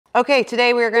Okay,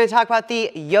 today we are going to talk about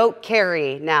the yoke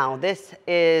carry. Now, this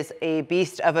is a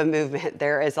beast of a movement.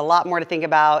 There is a lot more to think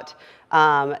about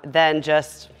than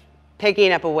just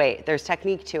picking up a weight. There's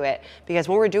technique to it because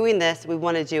when we're doing this, we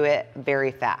want to do it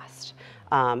very fast.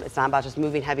 It's not about just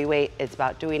moving heavy weight, it's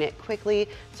about doing it quickly.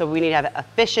 So we need to have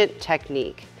efficient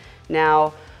technique.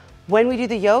 Now, when we do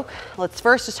the yoke, let's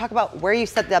first just talk about where you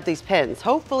set up these pins.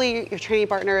 Hopefully your training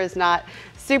partner is not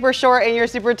super short and you're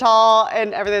super tall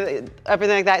and everything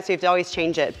like that, so you have to always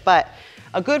change it. But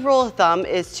a good rule of thumb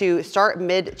is to start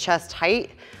mid-chest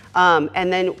height,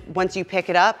 and then once you pick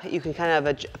it up, you can kind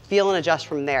of feel and adjust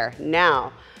from there.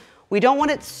 Now, we don't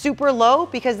want it super low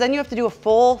because then you have to do a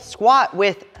full squat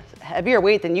with heavier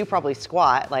weight than you probably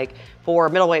squat. Like for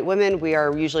middleweight women, we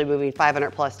are usually moving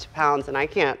 500 plus pounds, and I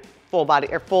can't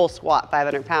full squat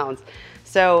 500 pounds.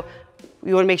 So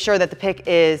you want to make sure that the pick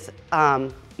is,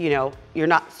 you're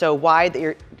not so wide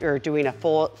that you're doing a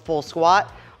full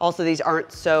squat. Also, these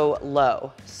aren't so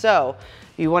low. So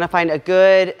you want to find a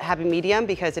good happy medium,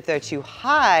 because if they're too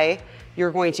high,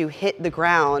 you're going to hit the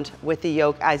ground with the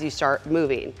yoke as you start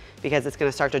moving, because it's going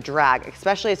to start to drag,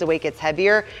 especially as the weight gets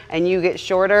heavier and you get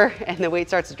shorter and the weight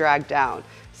starts to drag down.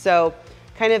 So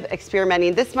kind of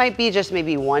experimenting. This might be just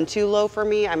maybe one too low for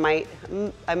me. I might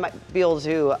be able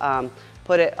to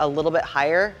put it a little bit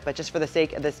higher, but just for the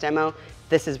sake of this demo,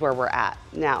 this is where we're at.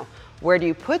 Now, where do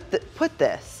you put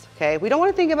this? Okay, we don't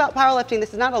want to think about powerlifting.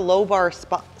 This is not a low bar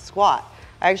squat.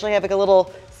 I actually have like a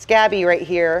little scabby right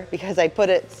here because I put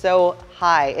it so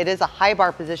high. It is a high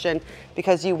bar position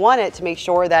because you want it to make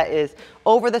sure that is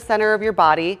over the center of your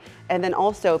body. And then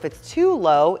also if it's too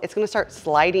low, it's going to start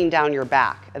sliding down your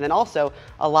back. And then also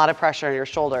a lot of pressure on your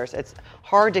shoulders. It's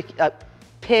hard to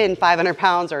pin 500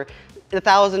 pounds or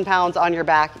 1,000 pounds on your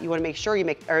back. You want to make sure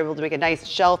you are able to make a nice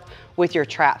shelf with your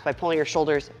traps by pulling your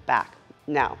shoulders back.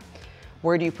 Now,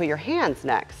 where do you put your hands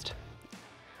next?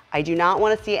 I do not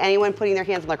want to see anyone putting their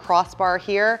hands on the crossbar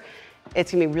here.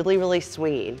 It's going to be really, really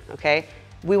swinging, okay?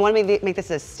 We want to make this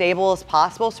as stable as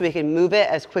possible so we can move it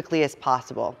as quickly as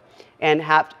possible and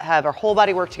have our whole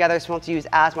body work together, so we don't have to use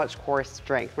as much core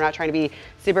strength. We're not trying to be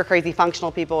super crazy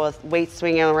functional people with weights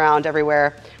swinging around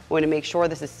everywhere. We want to make sure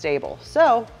this is stable.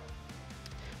 So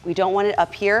we don't want it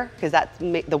up here because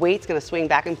the weight's going to swing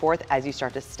back and forth as you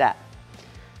start to step.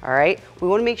 All right, we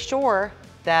want to make sure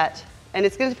that, and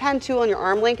it's going to depend too on your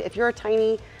arm length. If you're a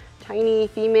tiny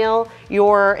female,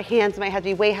 your hands might have to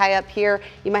be way high up here.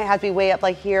 You might have to be way up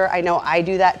like here. I know I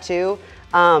do that too.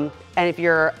 And if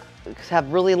you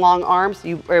have really long arms,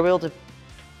 you are able to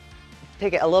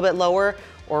pick it a little bit lower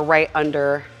or right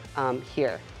under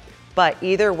here. But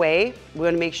either way, we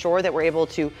want to make sure that we're able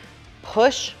to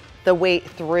push the weight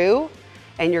through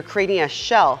and you're creating a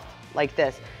shelf like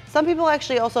this. Some people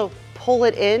actually also pull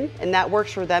it in and that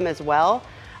works for them as well.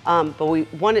 But we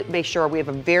want to make sure we have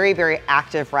a very, very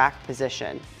active rack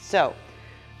position. So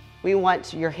we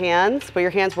want your hands, put your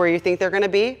hands where you think they're going to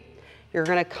be. You're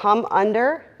going to come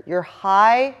under, you're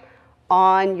high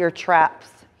on your traps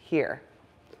here,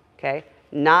 okay?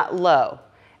 Not low.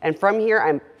 And from here,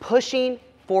 I'm pushing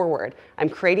forward. I'm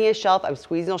creating a shelf, I'm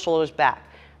squeezing those shoulders back.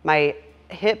 My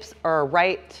hips are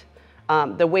right,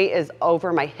 the weight is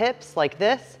over my hips like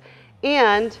this,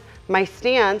 and my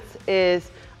stance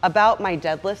is about my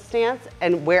deadlift stance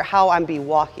and how I'm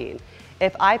walking.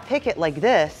 If I pick it like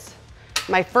this,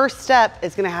 my first step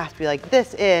is gonna have to be like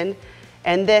this in,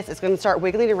 and this is gonna start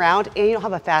wiggling around, and you don't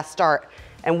have a fast start.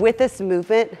 And with this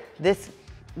movement,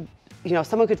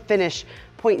 someone could finish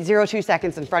 0.02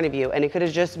 seconds in front of you, and it could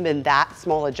have just been that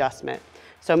small adjustment.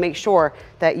 So make sure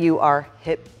that you are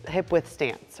hip width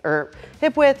stance, or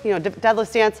hip width, deadlift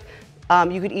stance.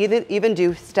 You could even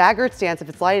do staggered stance if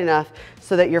it's light enough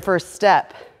so that your first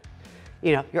step,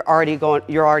 you're already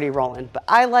rolling. But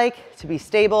I like to be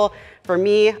stable. For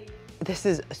me, this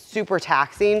is super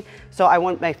taxing. So I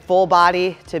want my full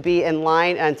body to be in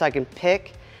line, and so I can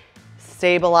pick,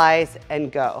 stabilize,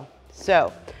 and go.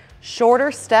 So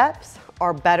shorter steps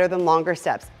are better than longer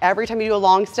steps. Every time you do a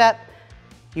long step,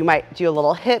 you might do a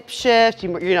little hip shift.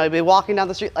 You'll be walking down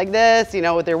the street like this,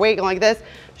 with your weight going like this.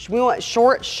 We want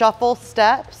short shuffle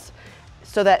steps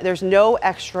so that there's no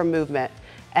extra movement.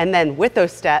 And then with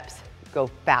those steps, go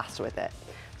fast with it.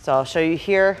 So I'll show you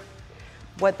here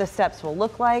what the steps will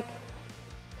look like.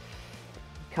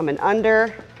 Coming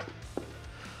under,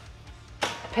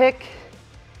 pick,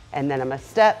 and then I'm gonna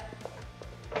step.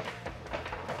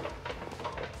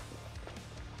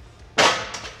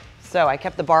 So I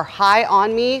kept the bar high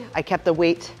on me. I kept the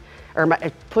weight, I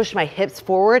pushed my hips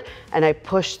forward and I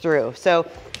pushed through. So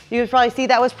you would probably see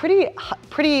that was pretty,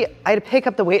 I had to pick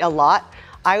up the weight a lot.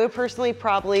 I would personally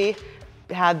probably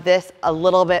have this a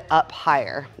little bit up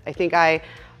higher. I think I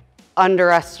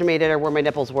underestimated or where my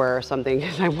nipples were or something,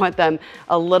 because I want them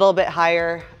a little bit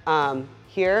higher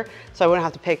here, so I wouldn't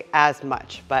have to pick as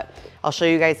much. But I'll show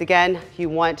you guys again. You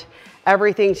want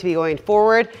everything to be going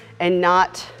forward and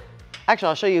not, actually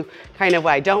I'll show you kind of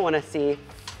what I don't want to see.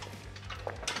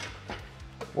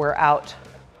 We're out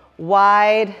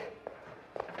wide,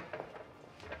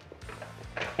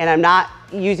 and I'm not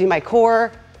using my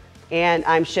core, and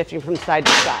I'm shifting from side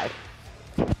to side.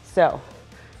 So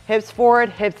hips forward,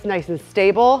 hips nice and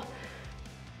stable.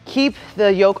 Keep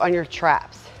the yoke on your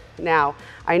traps. Now,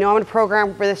 I know I'm gonna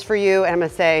program for this for you, and I'm gonna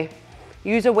say,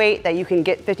 use a weight that you can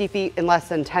get 50 feet in less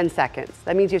than 10 seconds.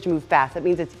 That means you have to move fast. That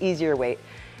means it's easier weight.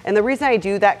 And the reason I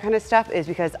do that kind of stuff is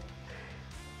because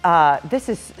this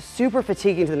is super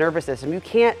fatiguing to the nervous system. You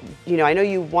can't, you know, I know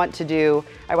you want to do,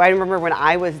 I remember when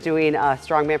I was doing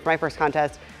Strongman for my first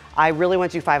contest, I really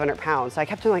wanted to do 500 pounds. So I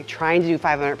kept on like trying to do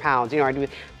 500 pounds. You know, I do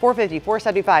 450,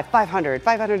 475, 500,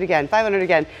 500 again, 500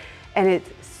 again. And it's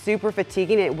super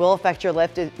fatiguing. It will affect your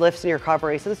lifts and your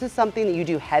recovery. So this is something that you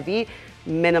do heavy,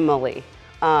 minimally.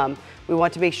 We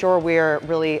want to make sure we're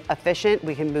really efficient.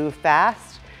 We can move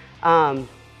fast. And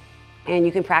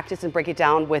you can practice and break it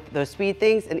down with those speed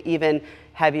things and even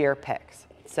heavier picks.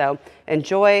 So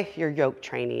enjoy your yoke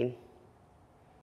training.